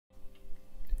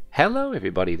Hello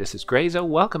everybody, this is Grayzo.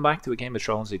 Welcome back to a Game of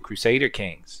Thrones in Crusader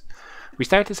Kings. We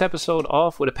start this episode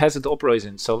off with a peasant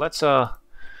uprising, so let's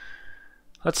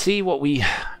see what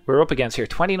we're up against here.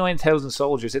 29,000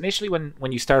 soldiers. Initially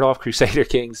when you start off Crusader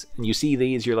Kings and you see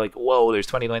these, you're like, whoa, there's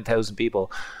 29,000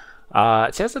 people.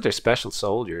 It says that they're special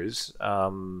soldiers.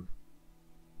 I'm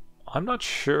not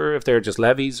sure if they're just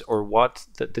levies or what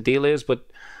the deal is, but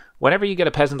whenever you get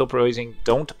a peasant uprising,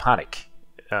 don't panic.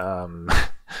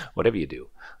 Whatever you do.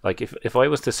 Like if I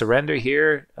was to surrender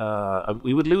here,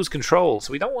 we would lose control,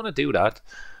 so we don't want to do that.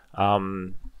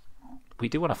 We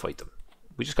do want to fight them.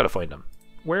 We just got to find them.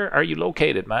 Where are you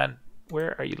located, man?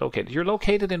 Where are you located? You're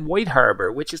located in White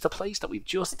Harbor, which is the place that we've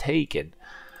just taken.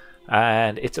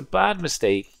 And it's a bad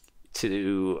mistake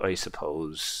to, I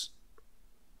suppose...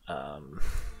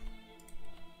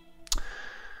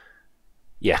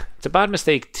 yeah, it's a bad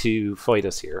mistake to fight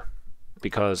us here,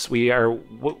 because we are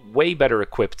way better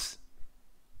equipped.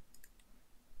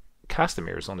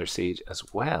 Castamere is under siege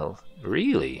as well.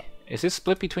 Really? Is this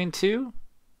split between two?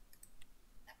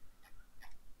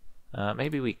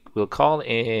 Maybe we'll call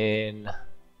in...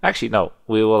 Actually, no.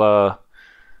 We will...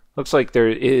 looks like there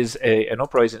is an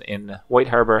uprising in White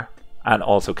Harbor and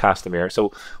also Castamere.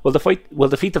 So we'll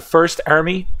defeat the first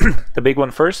army, the big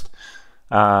one first.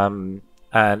 And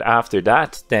after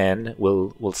that, then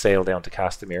we'll sail down to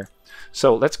Castamere.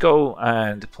 So let's go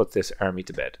and put this army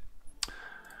to bed.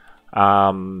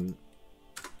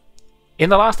 In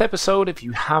the last episode, if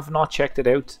you have not checked it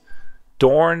out,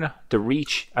 Dorne, the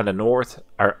Reach, and the North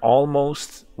are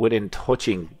almost within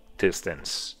touching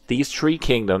distance. These three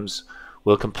kingdoms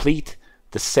will complete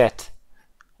the set,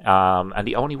 and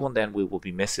the only one then we will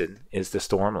be missing is the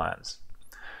Stormlands,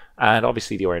 and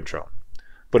obviously the Iron Throne.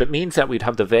 But it means that we'd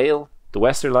have the Vale, the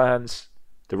Westerlands,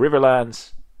 the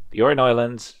Riverlands, the Iron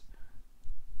Islands,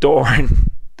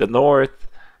 Dorne, the North,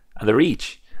 and the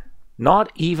Reach.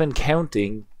 Not even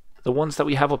counting the ones that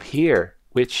we have up here,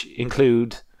 which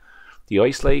include the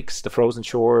Ice Lakes, the Frozen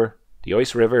Shore, the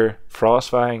Ice River,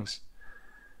 Frostfangs.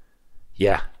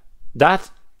 Yeah,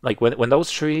 that, like when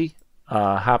those three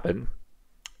happen,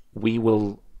 we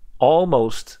will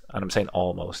almost, and I'm saying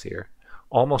almost here,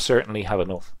 almost certainly have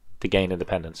enough to gain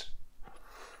independence.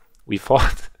 We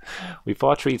fought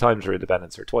 3 times for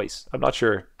independence, or twice, I'm not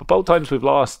sure, but both times we've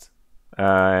lost,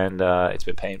 and it's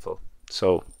been painful.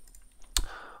 So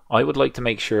I would like to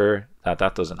make sure that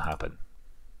that doesn't happen.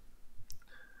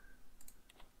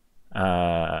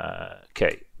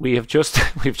 Okay, we've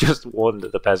just won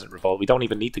the peasant revolt. We don't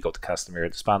even need to go to Castamere to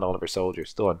disband all of our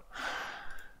soldiers. Done.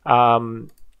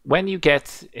 When you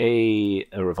get a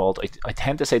revolt, I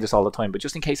tend to say this all the time, but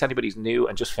just in case anybody's new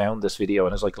and just found this video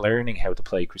and is like learning how to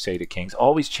play Crusader Kings,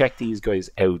 always check these guys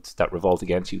out that revolt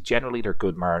against you. Generally, they're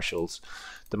good marshals.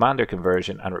 Demand their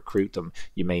conversion and recruit them.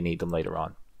 You may need them later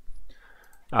on.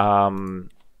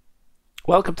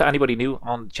 Welcome to anybody new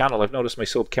on the channel. I've noticed my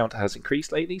sub count has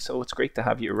increased lately, so it's great to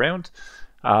have you around.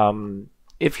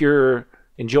 If you're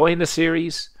enjoying the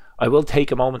series, I will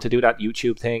take a moment to do that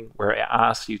YouTube thing where I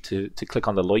ask you to click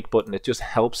on the like button. It just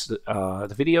helps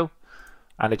the video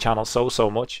and the channel so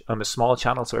much. I'm a small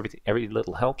channel, so every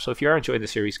little helps. So if you are enjoying the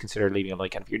series, consider leaving a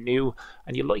like. And if you're new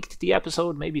and you liked the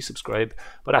episode, maybe subscribe.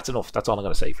 But that's enough. That's all I'm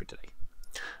going to say for today.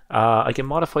 I can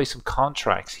modify some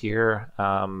contracts here.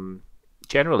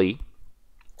 Generally,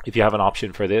 if you have an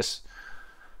option for this,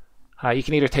 you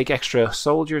can either take extra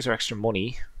soldiers or extra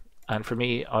money. And for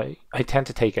me, I tend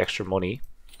to take extra money.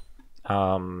 This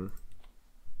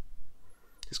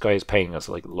guy is paying us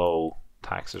like low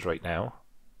taxes right now.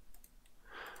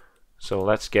 So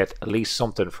let's get at least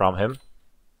something from him.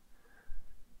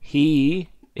 He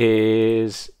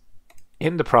is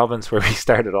in the province where we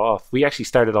started off. We actually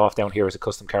started off down here as a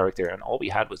custom character, and all we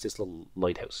had was this little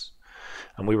lighthouse.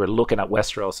 And we were looking at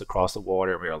Westeros across the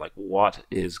water, and we were like, what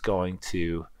is going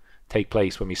to take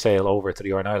place when we sail over to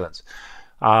the Iron Islands?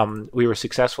 We were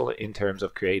successful in terms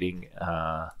of creating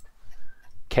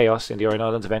chaos in the Iron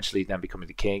Islands, eventually then becoming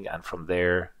the king, and from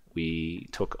there we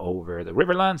took over the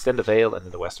Riverlands, then the Vale, and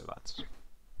then the Westerlands.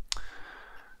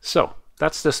 So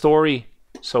that's the story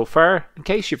so far. In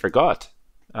case you forgot,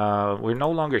 we're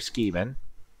no longer scheming.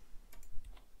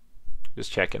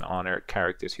 Just checking on our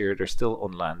characters here. They're still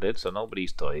unlanded, so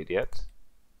nobody's died yet.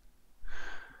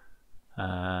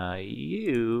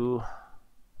 You...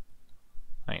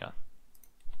 Hang on.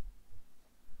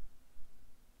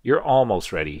 You're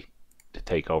almost ready to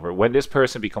take over. When this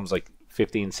person becomes like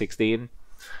 15, 16,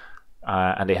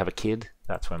 and they have a kid,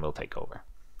 that's when we'll take over.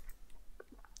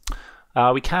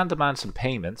 We can demand some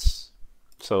payments,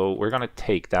 so we're going to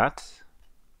take that.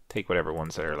 Take whatever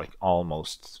ones that are like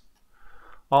almost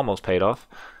paid off.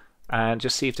 and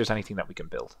just see if there's anything that we can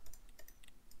build.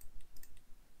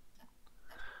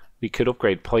 We could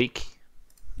upgrade pike.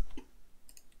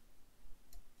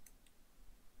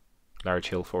 Large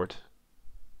hill fort.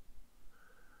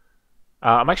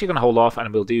 I'm actually going to hold off,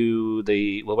 and we'll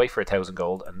wait for 1,000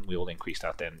 gold, and we will increase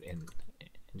that then in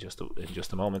just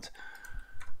a moment.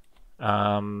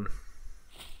 Why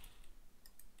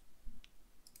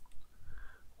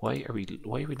are we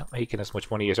not making as much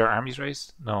money? Is our armies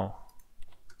raised? No.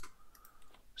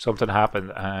 Something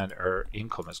happened, and our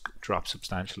income has dropped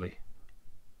substantially.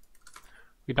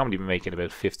 We'd normally be making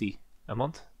about 50 a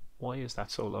month. Why is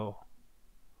that so low?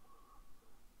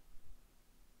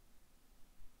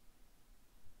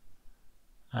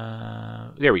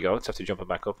 There we go. Let's have to jump it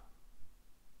back up.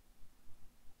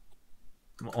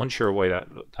 I'm unsure why that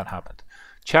happened.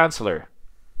 Chancellor.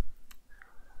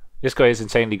 This guy is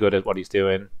insanely good at what he's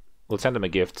doing. We'll send him a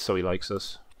gift so he likes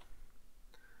us.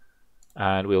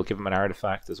 And we'll give him an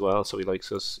artifact as well so he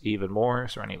likes us even more.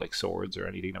 Is there any like swords or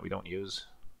anything that we don't use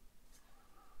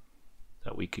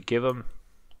that we could give him?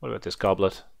 What about this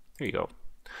goblet? Here you go.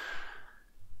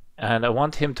 And I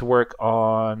want him to work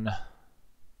on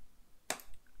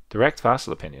direct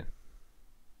vassal opinion.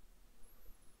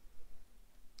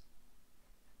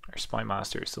 Our spy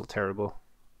master is still terrible.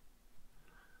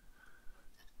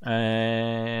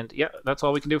 And yeah, that's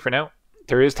all we can do for now.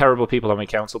 There is terrible people on my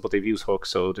council, but they've used hooks,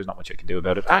 so there's not much I can do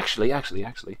about it. Actually,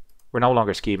 we're no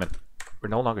longer scheming. We're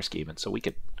no longer scheming, so we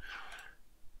could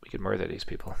murder these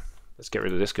people. Let's get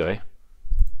rid of this guy.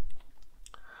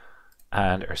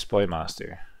 And our spy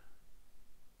master.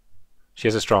 She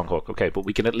has a strong hook, okay, but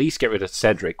we can at least get rid of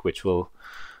Cedric, which will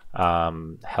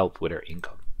help with her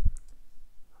income.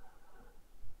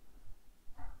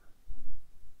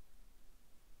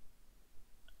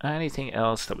 Anything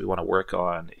else that we want to work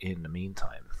on in the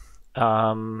meantime?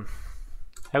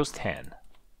 House 10.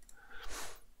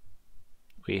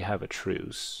 We have a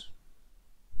truce.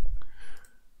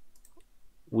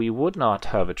 We would not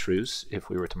have a truce if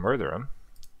we were to murder him,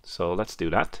 so let's do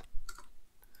that.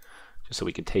 Just so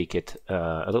we can take it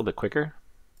a little bit quicker.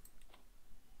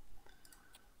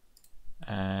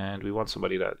 And we want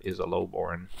somebody that is a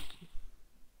lowborn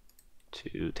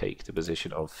to take the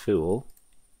position of fool.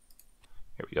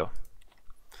 Here we go.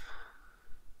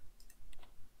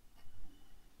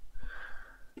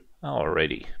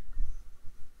 Alrighty.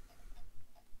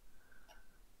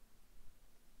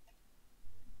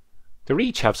 The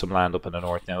Reach have some land up in the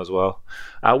north now as well.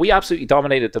 We absolutely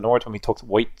dominated the north when we took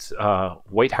White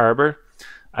Harbour,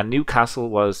 and Newcastle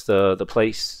was the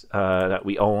place that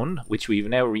we own, which we've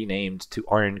now renamed to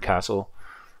Iron Castle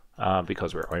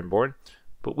because we're Ironborn.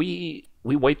 But we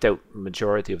wiped out the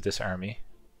majority of this army.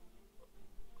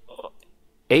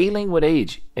 Ailing with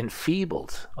age,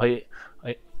 enfeebled.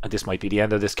 This might be the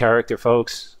end of this character,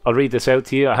 folks. I'll read this out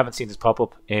to you. I haven't seen this pop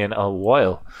up in a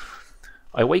while.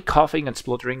 I wake coughing and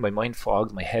spluttering, my mind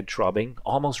fogged, my head throbbing,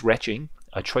 almost retching.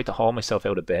 I try to haul myself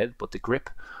out of bed, but the grip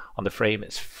on the frame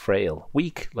is frail,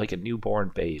 weak like a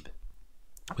newborn babe.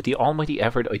 With the almighty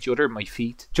effort, I judder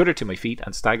to my feet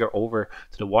and stagger over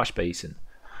to the wash basin.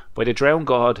 By the drowned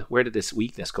god, where did this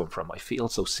weakness come from? I feel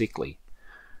so sickly.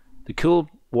 The cool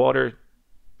water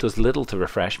does little to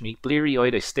refresh me.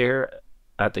 Bleary-eyed, I stare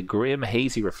at the grim,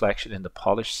 hazy reflection in the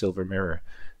polished silver mirror.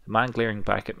 The man glaring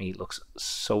back at me looks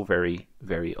so very,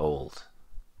 very old.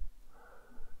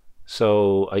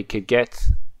 So I could get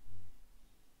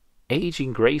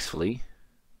aging gracefully.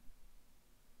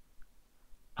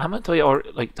 Don't I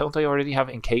already have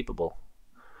incapable?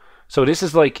 So this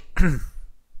is like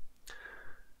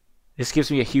this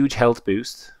gives me a huge health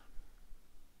boost.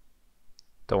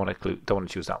 Don't want to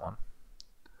choose that one.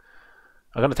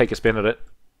 I'm going to take a spin at it.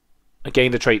 I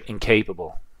gained the trait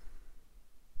incapable.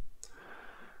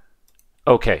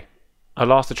 Okay. I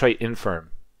lost the trait infirm.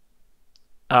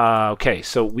 Okay,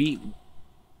 so we...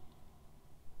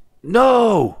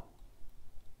 No!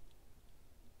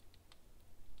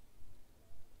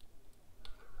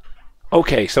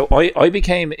 Okay, so I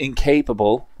became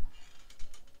incapable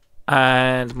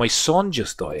and my son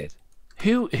just died.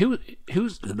 Who's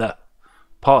the...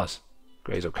 Pause.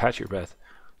 Grazo, catch your breath.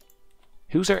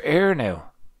 Who's our heir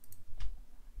now?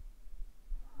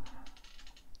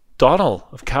 Donald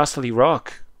of Casterly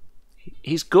Rock.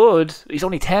 He's good. He's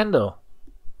only 10 though.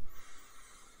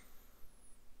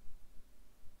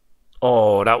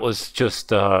 Oh, that was just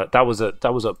that was a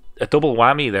double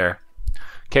whammy there.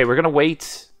 Okay, we're gonna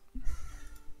wait.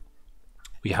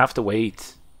 We have to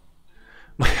wait.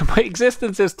 My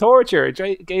existence is torture.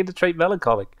 I gained the trait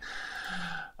melancholic.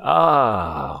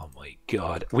 Oh my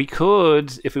god. We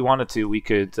could, if we wanted to, we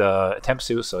could attempt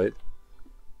suicide.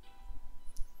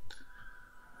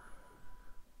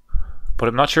 But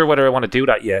I'm not sure whether I want to do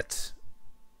that yet.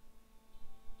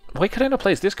 Why could I not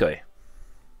place this guy?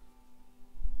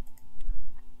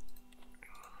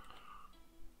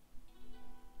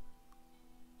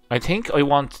 I think I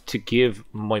want to give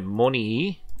my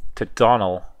money to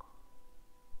Donald.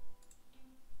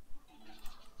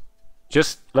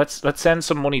 Just let's send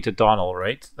some money to Donald,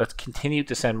 right? Let's continue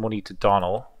to send money to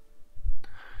Donald.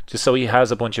 Just so he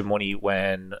has a bunch of money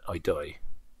when I die.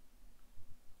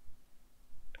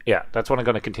 Yeah, that's what I'm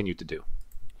going to continue to do.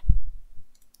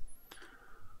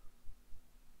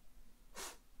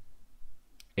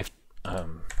 If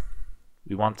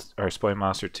we want our spy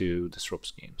master to disrupt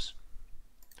schemes.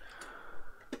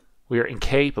 We are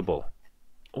incapable.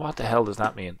 What the hell does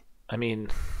that mean? I mean,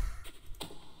 can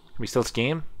we still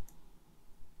scheme?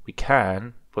 We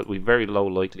can, but with very low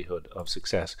likelihood of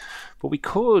success. But we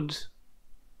could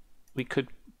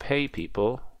pay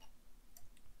people.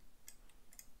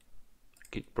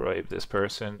 We could bribe this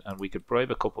person, and we could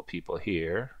bribe a couple people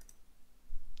here.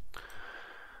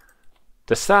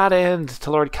 The sad end to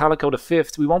Lord Calico V.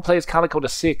 We won't play as Calico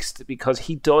VI because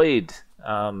he died.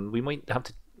 We might have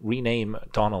to rename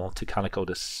Donald to Calico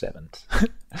VII.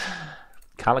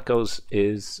 Calico's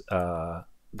is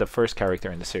the first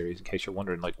character in the series, in case you're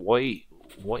wondering, like, why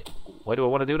do I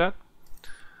want to do that?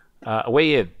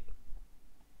 Away in.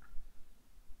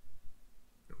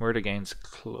 Murder gains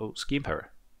scheme power.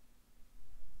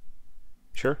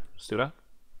 Sure, let's do that.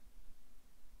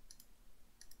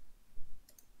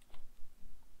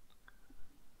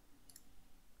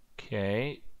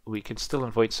 Okay, we can still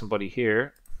invite somebody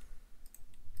here.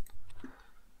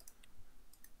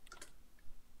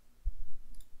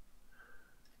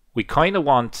 We kind of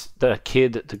want the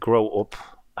kid to grow up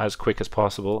as quick as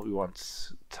possible. We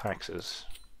want taxes.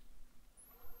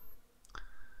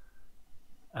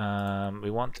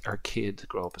 We want our kid to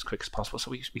grow up as quick as possible,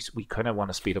 so we kind of want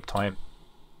to speed up time.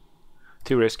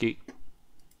 Too risky.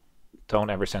 Don't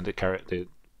ever send the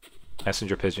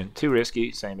messenger pigeon. Too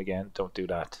risky. Same again. Don't do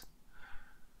that.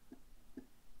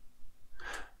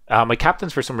 My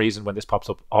captains, for some reason, when this pops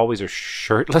up, always are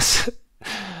shirtless.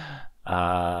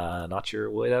 Not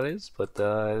sure why that is, but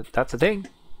that's a thing.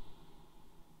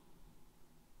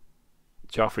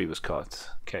 Joffrey was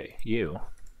caught. Okay, you.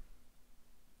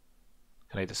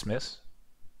 Can I dismiss?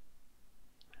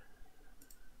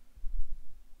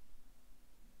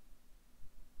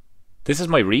 This is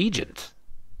my regent.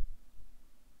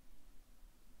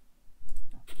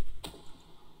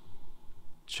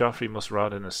 Joffrey must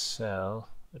rot in a cell.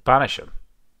 Banish him.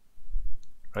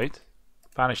 Right?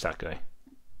 Banish that guy.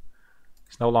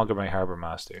 He's no longer my harbour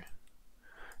master.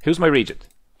 Who's my regent?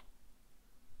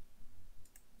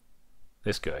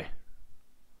 This guy.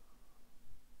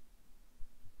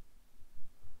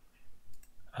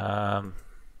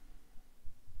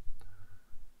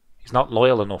 He's not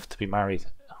loyal enough to be married.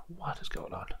 What is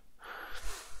going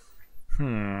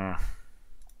on?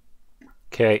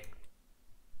 Okay.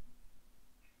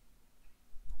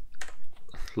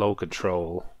 Low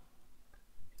control.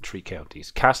 3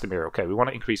 counties. Castamere. Okay, we want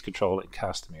to increase control in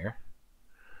Castamere.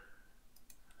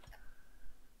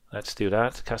 Let's do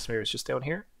that. Castamere is just down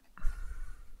here.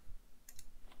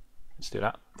 Let's do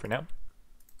that for now.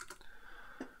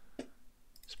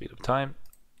 Speed up time.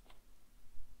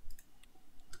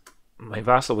 My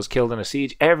vassal was killed in a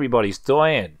siege. Everybody's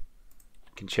dying.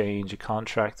 I can change a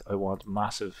contract. I want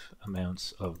massive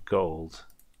amounts of gold.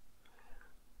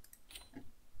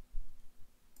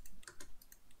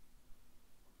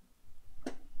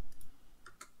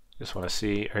 Just want to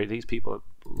see, are these people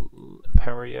in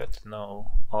power yet?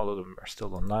 No, all of them are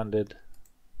still unlanded.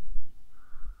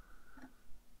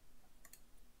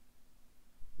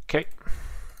 Okay,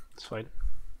 that's fine.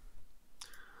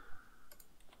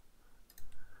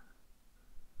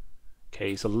 Okay,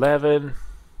 he's 11.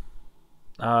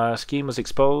 Scheme was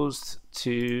exposed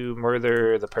to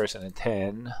murder the person in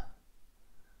 10.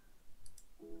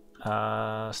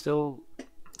 Still a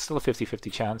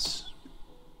 50-50 chance.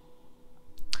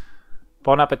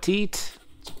 Bon appetit.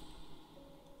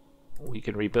 We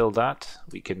can rebuild that.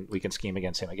 We can scheme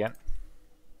against him again.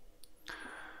 I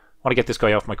want to get this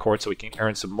guy off my court so we can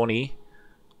earn some money.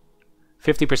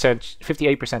 50%,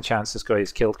 58% chance this guy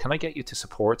is killed. Can I get you to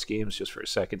support schemes just for a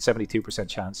second? 72%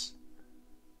 chance.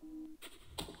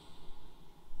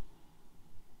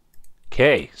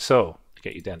 Okay, so to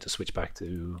get you then to switch back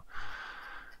to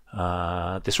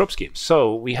disrupt schemes.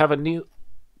 So we have a new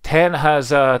 10 has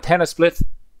split.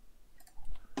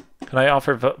 Can I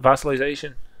offer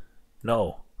vassalization?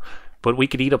 No. But we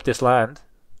could eat up this land.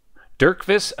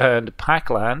 Dirkvis and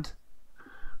Packland.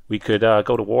 We could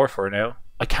go to war for now.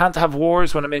 I can't have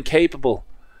wars when I'm incapable.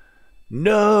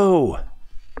 No!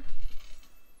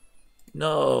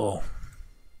 No.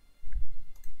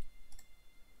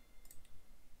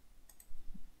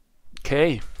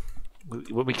 Okay.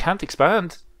 We can't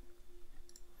expand.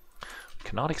 We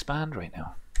cannot expand right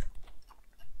now.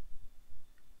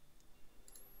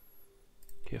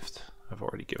 Gift. I've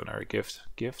already given her a gift.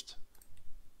 Gift.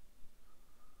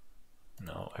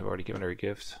 No, I've already given her a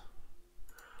gift.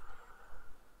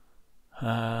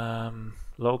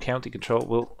 Low county control.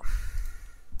 Well,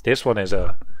 this one is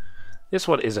a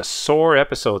sore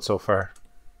episode so far.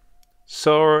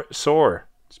 Sore.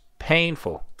 It's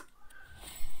painful.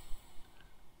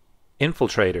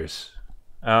 Infiltrators.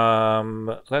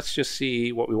 Let's just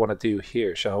see what we want to do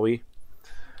here, shall we?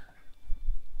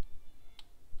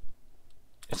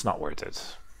 It's not worth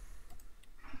it.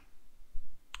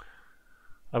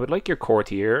 I would like your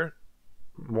courtier,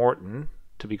 Morton,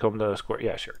 to become the square.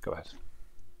 Yeah, sure, go ahead.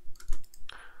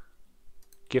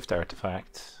 Gift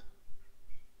artifact.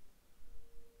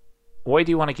 Why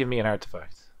do you want to give me an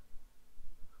artifact?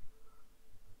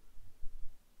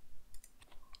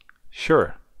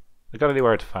 Sure. I got a new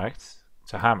artifact.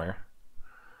 It's a hammer.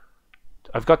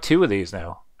 I've got 2 of these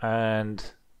now,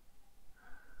 and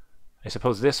I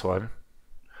suppose this one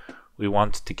we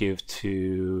want to give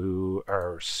to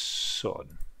our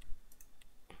son.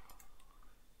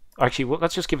 Actually, well,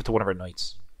 let's just give it to one of our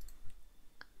knights.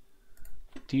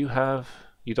 Do you have...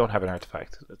 You don't have an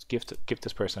artifact. Let's give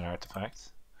this person an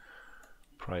artifact.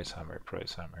 Prize hammer,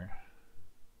 prize hammer.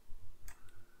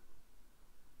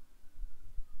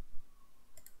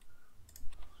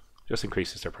 Just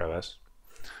increases their prowess.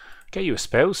 Get you a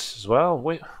spouse as well.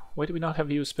 Why do we not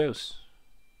have you a spouse?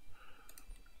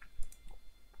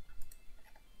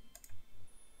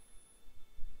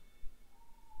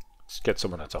 Let's get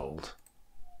someone that's old.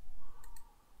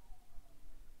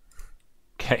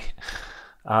 Okay.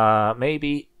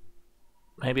 Maybe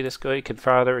this guy could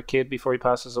father a kid before he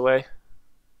passes away.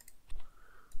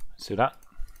 Let's do that.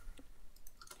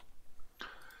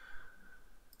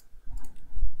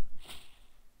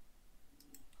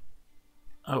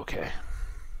 Okay.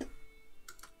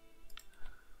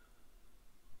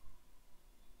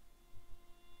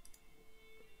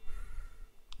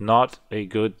 Not a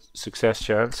good success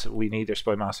chance. We need their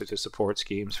spy master to support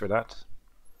schemes for that.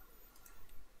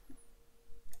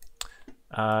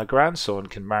 Grandson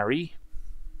can marry.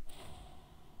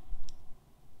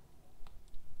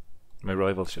 My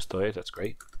rival's just died. That's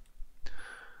great.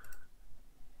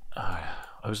 I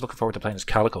was looking forward to playing as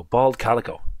Calico. Bald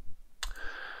Calico.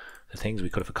 The things we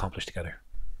could have accomplished together.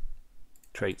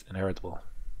 Trait inheritable.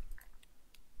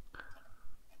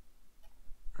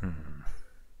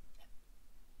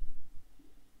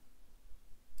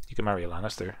 You can marry a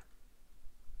Lannister.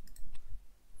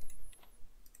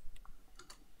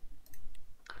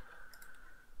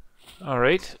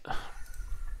 Alright.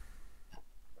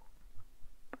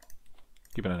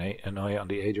 Keeping an eye on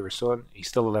the age of her son. He's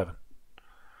still 11.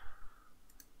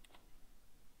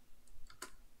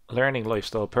 Learning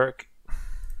lifestyle perk.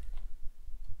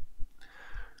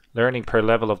 Learning per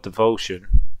level of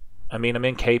devotion. I mean, I'm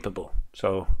incapable,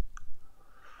 so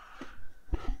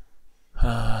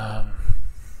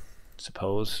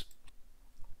suppose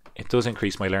it does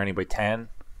increase my learning by 10.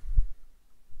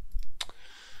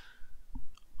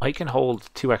 I can hold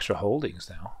 2 extra holdings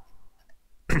now.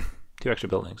 2 extra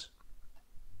buildings.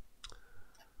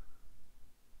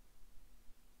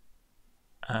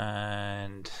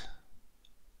 And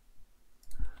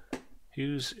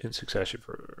who's in succession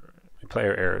for... My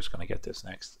player heir is going to get this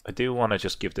next. I do want to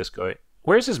just give this guy...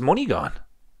 Where's his money gone?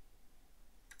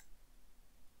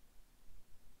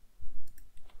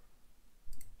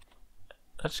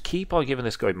 Let's keep on giving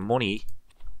this guy money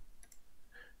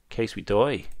in case we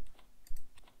die.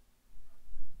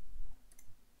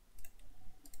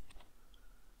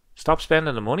 Stop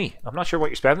spending the money. I'm not sure what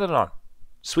you're spending it on.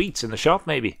 Sweets in the shop,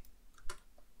 maybe.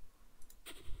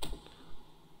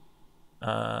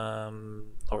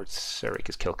 Lord Seric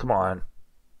is killed. Come on.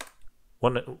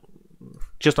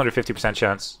 Just under 50%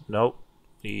 chance. No.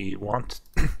 We want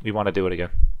to do it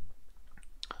again.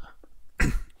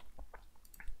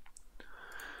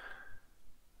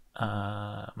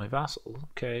 My vassal.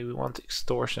 Okay, we want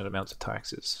extortionate amounts of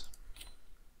taxes.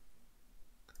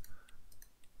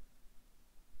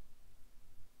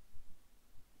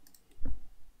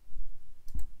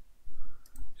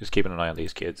 Just keeping an eye on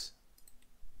these kids.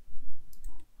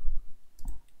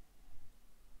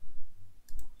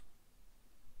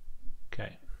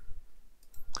 Okay.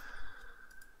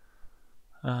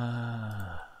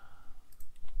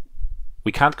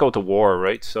 We can't go to war,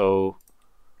 right? So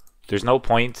there's no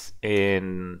point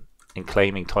in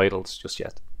claiming titles just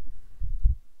yet.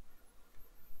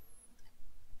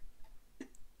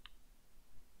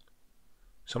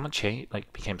 Someone changed,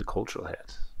 like, became the cultural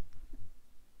head.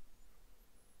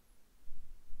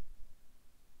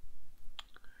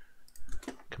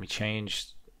 Can we change,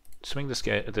 swing the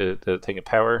scale, the thing of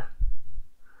power?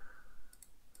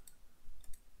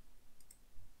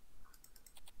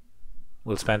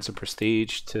 We'll spend some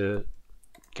prestige to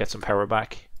get some power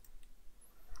back.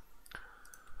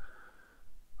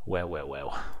 Well, well,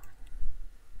 well.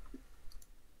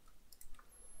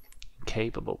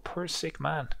 Incapable, poor sick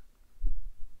man.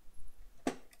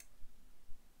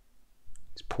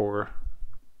 His poor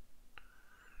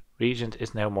regent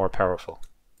is now more powerful.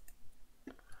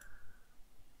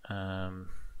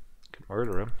 Could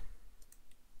murder him.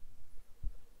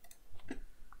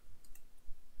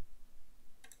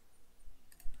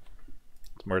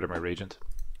 Let's murder my regent.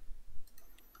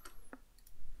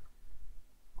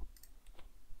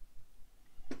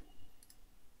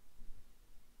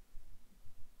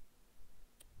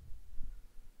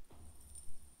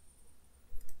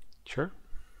 Sure.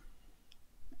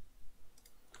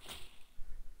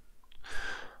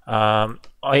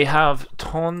 I have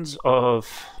tons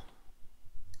of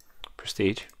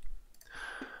prestige,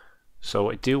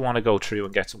 so I do want to go through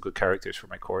and get some good characters for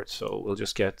my court. So we'll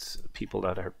just get people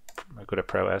that are good at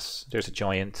prowess. There's a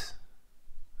giant.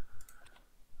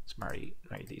 Let's marry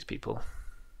these people.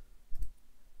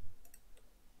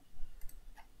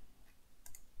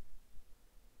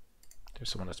 There's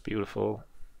someone that's beautiful.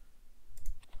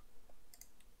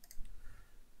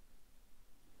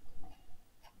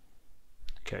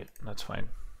 Okay, that's fine.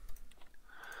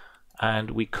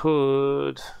 And we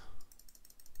could,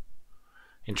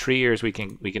 in 3 years, we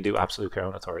can do absolute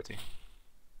crown authority.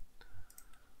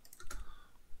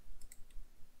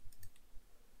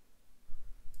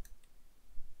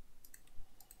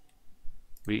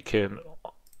 We can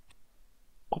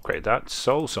upgrade that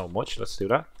so much. Let's do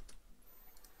that.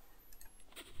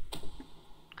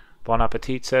 Bon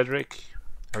appetit, Cedric.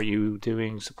 Are you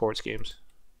doing support schemes?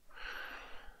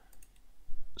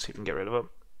 See if we can get rid of him.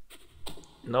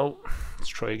 No. Let's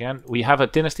try again. We have a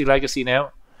Dynasty legacy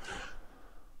now.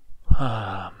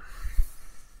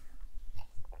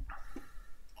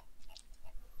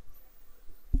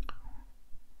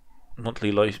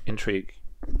 Monthly life intrigue,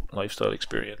 lifestyle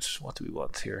experience. What do we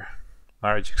want here?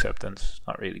 Marriage acceptance,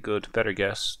 not really good. Better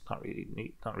guess, not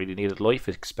really needed. Life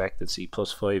expectancy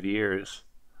plus 5 years.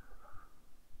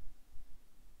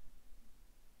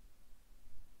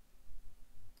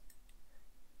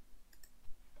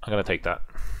 I'm gonna take that,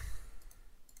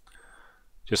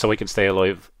 just so we can stay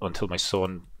alive until my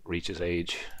son reaches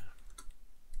age.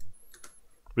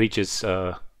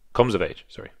 Comes of age.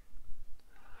 Sorry,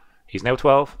 he's now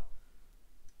 12.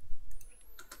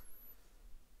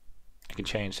 I can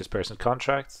change this person's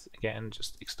contract again.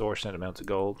 Just extortionate amounts of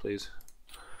gold, please.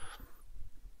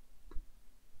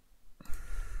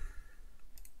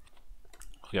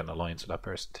 I'll get an alliance with that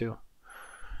person too.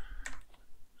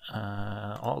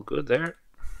 All good there.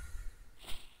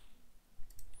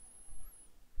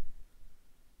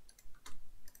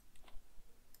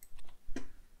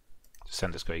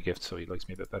 Send this guy a gift so he likes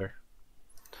me a bit better.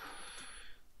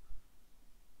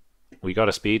 We got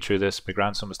to speed through this. My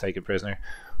grandson was taken prisoner.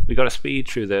 We got to speed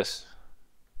through this.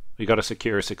 We got to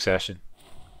secure succession.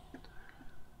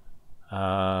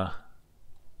 My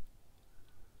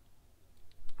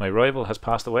rival has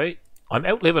passed away. I'm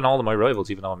outliving all of my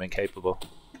rivals, even though I'm incapable.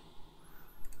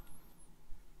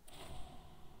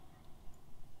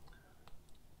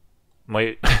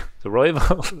 The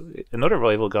rival, another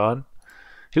rival gone.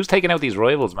 Who's taking out these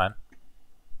rivals, man?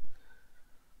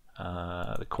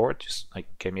 The court just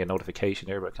gave me a notification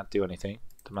here, but I can't do anything.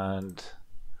 Demand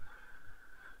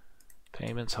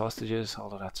payments, hostages,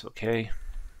 all of that's okay.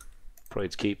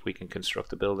 Pride's Keep, we can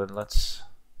construct a building. Let's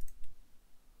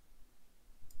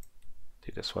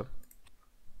do this one.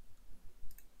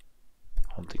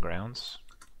 Hunting grounds.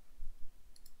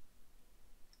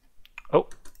 Oh,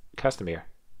 Castamere.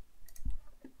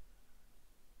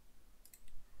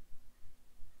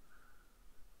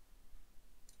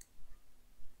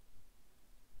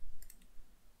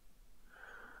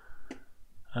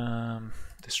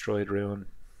 Destroyed ruin.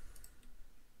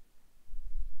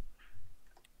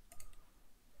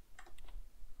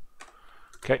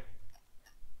 Okay.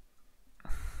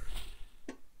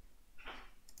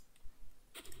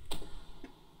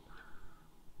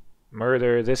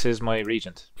 Murder. This is my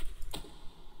regent.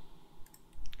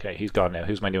 Okay, he's gone now.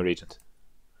 Who's my new regent?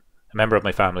 A member of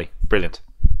my family. Brilliant.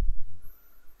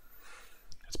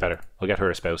 That's better. We'll get her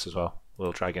a spouse as well.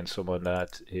 We'll drag in someone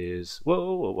that is...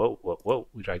 Whoa, whoa, whoa, whoa, whoa.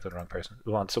 We dragged in the wrong person.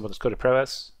 We want someone that's good at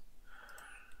prowess.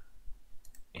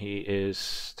 He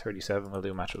is 37. We'll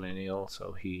do matrilineal,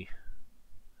 so he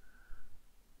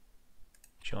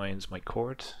joins my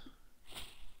court.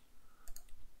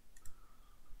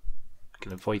 I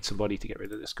can invite somebody to get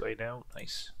rid of this guy now.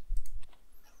 Nice.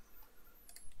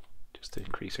 Just to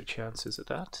increase our chances of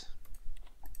that.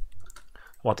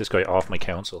 I want this guy off my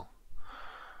council.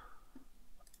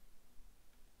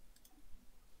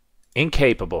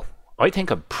 Incapable. I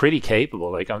think I'm pretty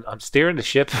capable. Like I'm steering the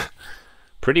ship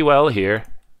pretty well here,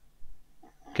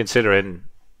 considering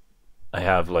I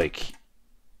have like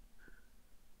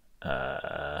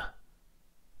a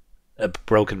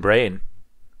broken brain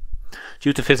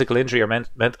due to physical injury or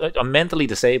I'm mentally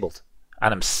disabled,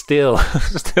 and I'm still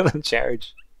still in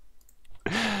charge.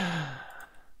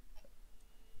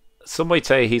 Some might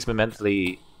say he's been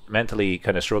mentally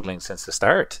kind of struggling since the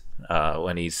start,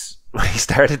 when he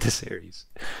started the series.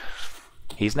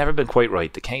 He's never been quite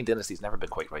right. The Kane Dynasty's never been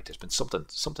quite right. There's been something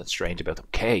strange about them.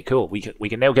 Okay, cool. We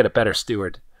can now get a better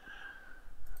steward.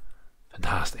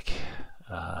 Fantastic.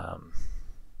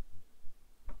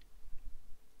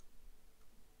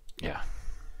 Yeah.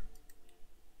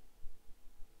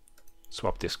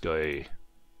 Swap this guy.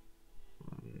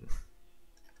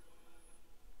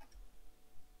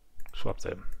 Swap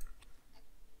them.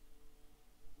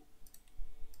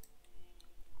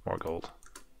 More gold.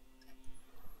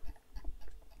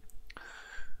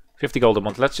 50 gold a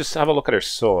month. Let's just have a look at our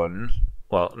son.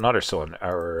 Well, not our son,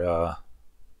 our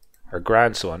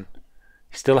grandson.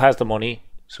 He still has the money.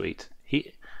 Sweet.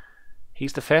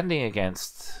 He's defending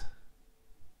against.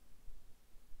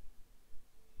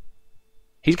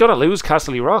 He's gonna lose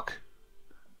Castle Rock.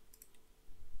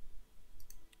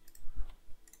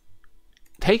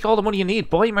 Take all the money you need.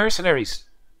 Buy mercenaries.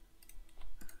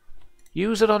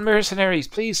 Use it on mercenaries,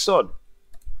 please, son.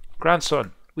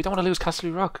 Grandson. We don't want to lose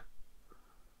Castle Rock.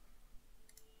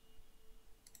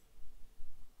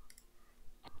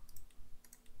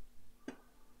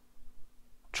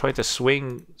 Try to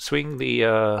swing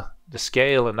the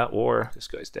scale in that war. This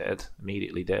guy's dead.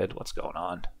 Immediately dead. What's going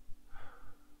on?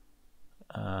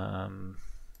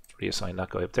 Reassign that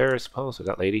guy up there, I suppose, or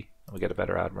that lady, and we get a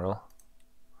better admiral.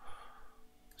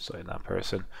 Assign that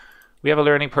person. We have a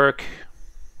learning perk.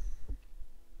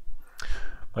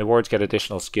 My wards get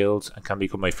additional skills and can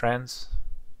become my friends.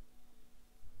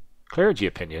 Clergy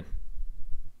opinion.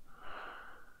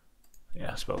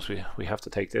 Yeah, I suppose we have to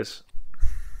take this.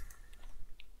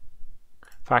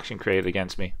 Faction created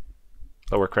against me.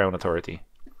 Lower crown authority.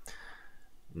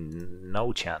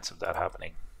 No chance of that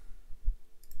happening.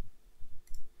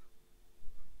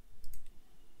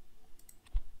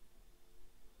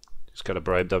 Just gotta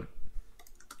bribe them.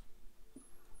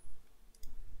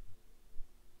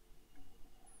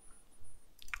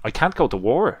 I can't go to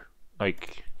war.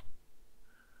 Like,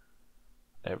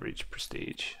 average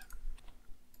prestige.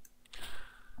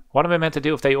 What am I meant to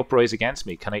do if they uprise against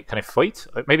me? Can I fight?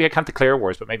 Maybe I can't declare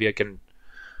wars, but maybe I can.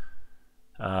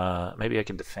 Maybe I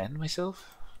can defend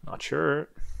myself. Not sure.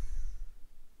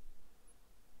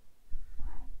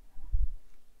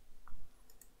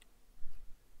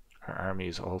 Our army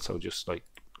is also just like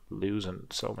losing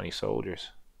so many soldiers.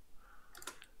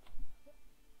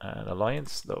 An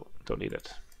alliance, though, don't need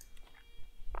it.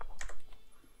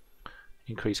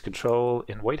 Increase control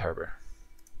in White Harbor.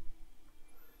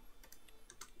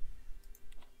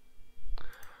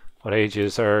 What age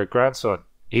is our grandson?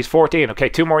 He's 14. Okay,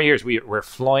 2 more years. We're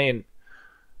flying.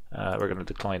 We're going to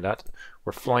decline that.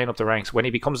 We're flying up the ranks. When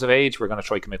he becomes of age, we're going to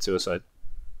try commit suicide.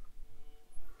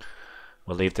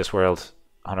 We'll leave this world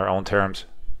on our own terms.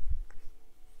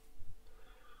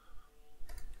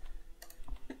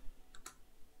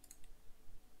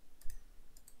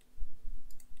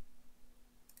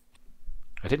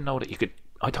 I didn't know that you could.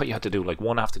 I thought you had to do like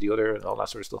one after the other and all that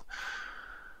sort of stuff.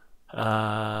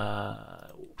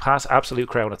 Pass absolute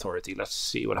crown authority. Let's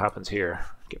see what happens here.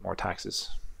 Get more taxes.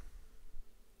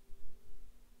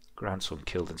 Grandson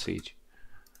killed in siege.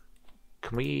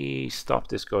 Can we stop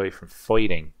this guy from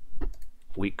fighting?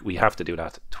 We have to do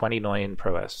that. 29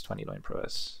 prowess. 29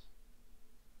 prowess.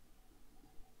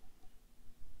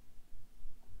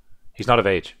 He's not of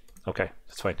age. Okay,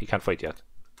 that's fine. He can't fight yet.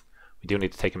 We do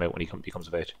need to take him out when he becomes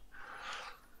of age.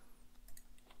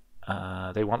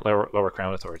 They want lower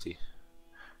crown authority.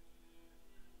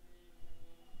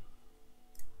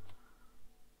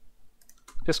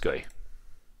 This guy.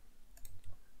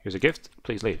 Here's a gift.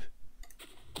 Please leave.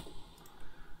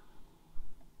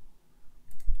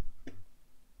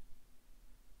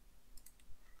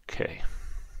 Okay.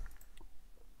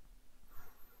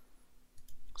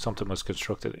 Something was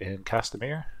constructed in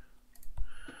Castamere.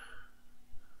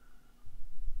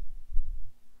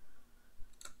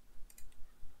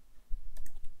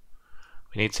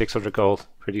 We need 600 gold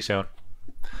pretty soon.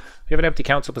 We have an empty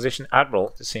council position.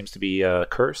 Admiral. This seems to be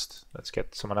cursed. Let's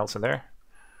get someone else in there.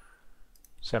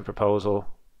 Send proposal.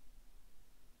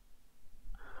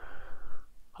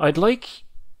 I'd like...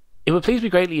 It would please me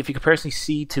greatly if you could personally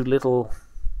see to little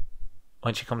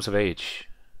when she comes of age.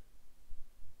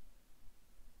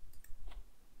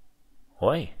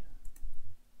 Why?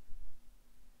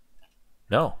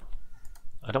 No.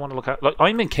 I don't want to look at... Look,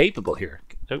 I'm incapable here.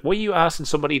 Why are you asking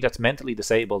somebody that's mentally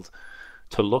disabled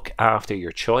to look after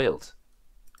your child?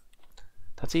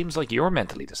 That seems like you're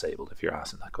mentally disabled if you're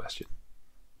asking that question.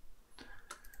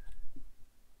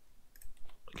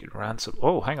 We could ransom...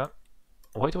 Oh, hang on.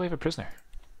 Why do I have a prisoner?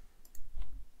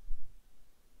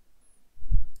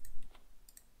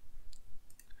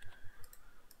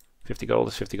 $50 gold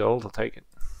is $50 gold. I'll take it.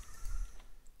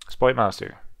 Spy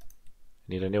master.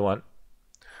 Need a new one.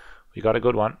 We got a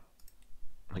good one.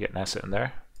 We'll get Nessa in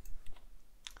there.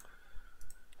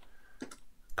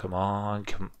 Come on,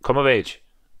 come of age.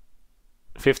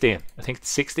 15. I think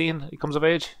 16 he comes of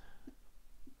age.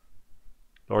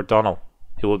 Lord Donald,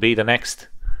 who will be the next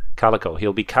Calico.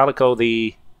 He'll be Calico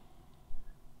the...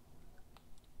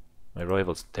 My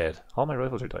rival's dead. All my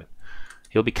rivals are dead.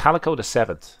 He'll be Calico the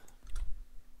 7th.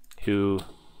 Who...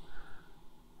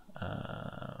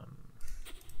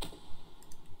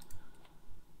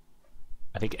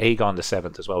 I think Aegon the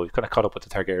 7th as well. We've kind of caught up with the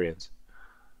Targaryens.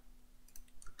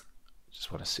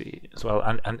 Just want to see as well.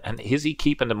 And is he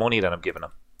keeping the money that I'm giving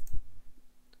him?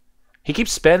 He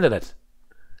keeps spending it.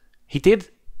 He did.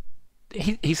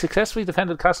 He successfully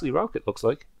defended Castle Rock, it looks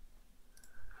like.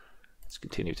 Let's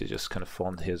continue to just kind of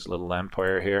fund his little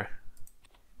empire here.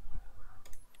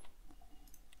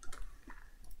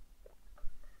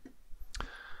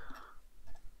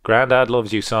 Granddad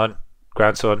loves you, son.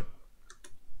 Grandson.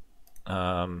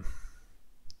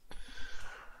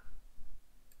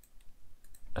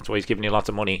 That's why he's giving you lots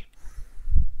of money.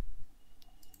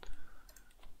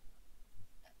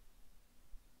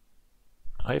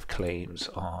 I have claims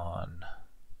on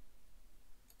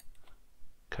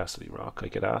Castle Rock. I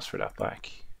could ask for that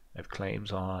back. I have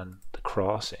claims on the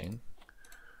crossing.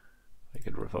 I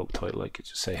could revoke title. I could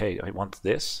just say, hey, I want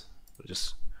this.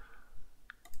 Just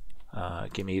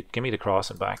give me the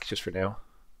crossing back just for now.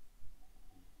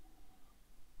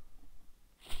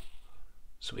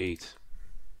 Sweet.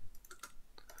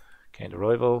 Kane the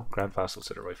rival, Grand Vassals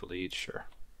to the rightful lead, sure.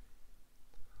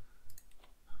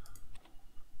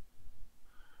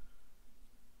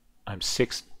 I'm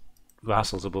 6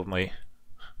 vassals above my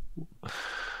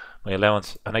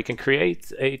allowance, and I can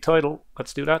create a title.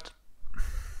 Let's do that.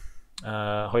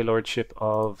 High Lordship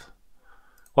of...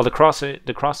 Well, the crossing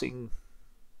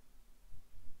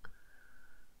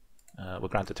we'll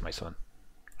grant it to my son.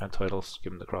 Grant titles,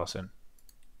 give him the crossing.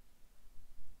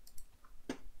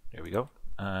 There we go.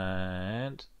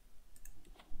 And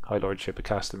High Lordship of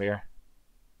Castamere.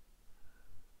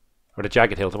 Or the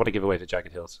Jagged Hills. I want to give away the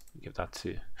Jagged Hills. Give that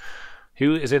to...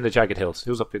 Who is in the Jagged Hills?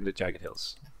 Who's up in the Jagged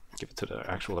Hills? Give it to the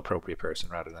actual appropriate person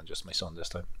rather than just my son this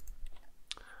time.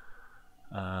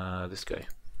 This guy.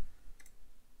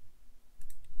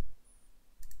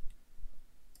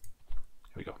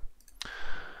 Here we go.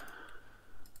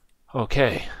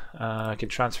 Okay. I can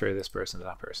transfer this person to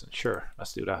that person. Sure,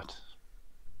 let's do that.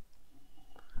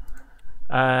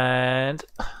 And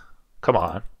come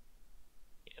on,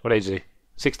 what age is he?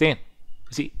 16.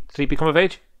 Did he become of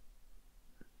age?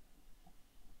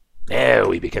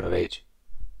 No, he became of age.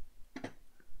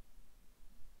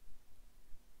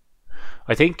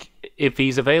 I think if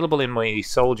he's available in my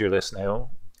soldier list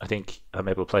now, I think I'm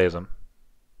able to play as him.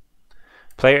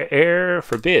 Player heir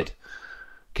forbid.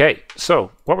 Okay,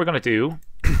 so what we're going to do,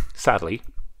 sadly,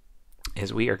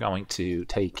 is we are going to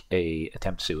take a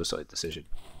attempt suicide decision.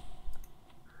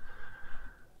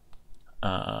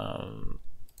 I'm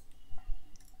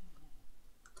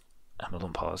going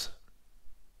to pause.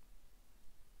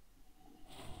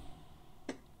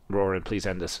 Roaring, please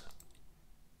end this.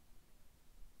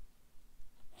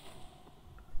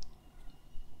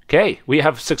 Okay, we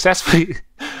have successfully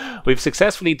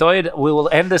died. We will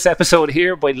end this episode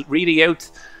here by reading out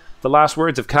the last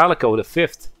words of Calico the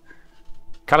 5th.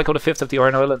 Calico the 5th of the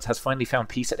Iron Islands has finally found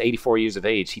peace at 84 years of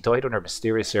age. He died under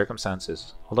mysterious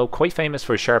circumstances. Although quite famous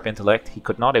for his sharp intellect, he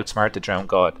could not outsmart the drowned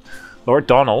god. Lord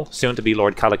Donald, soon to be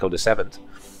Lord Calico the 7th,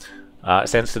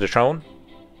 ascends to the throne.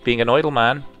 Being an idle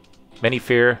man, many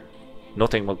fear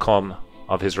nothing will come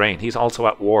of his reign. He's also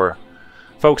at war.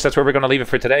 Folks, that's where we're going to leave it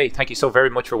for today. Thank you so very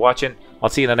much for watching. I'll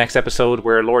see you in the next episode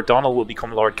where Lord Donald will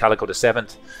become Lord Calico the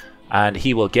 7th, and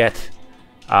he will get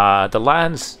the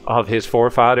lands of his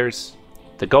forefathers.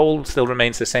 The goal still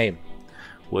remains the same.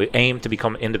 We aim to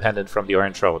become independent from the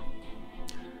Iron Throne.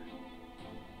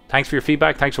 Thanks for your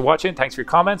feedback. Thanks for watching. Thanks for your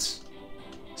comments.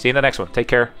 See you in the next one. Take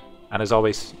care. And as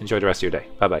always, enjoy the rest of your day.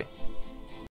 Bye-bye.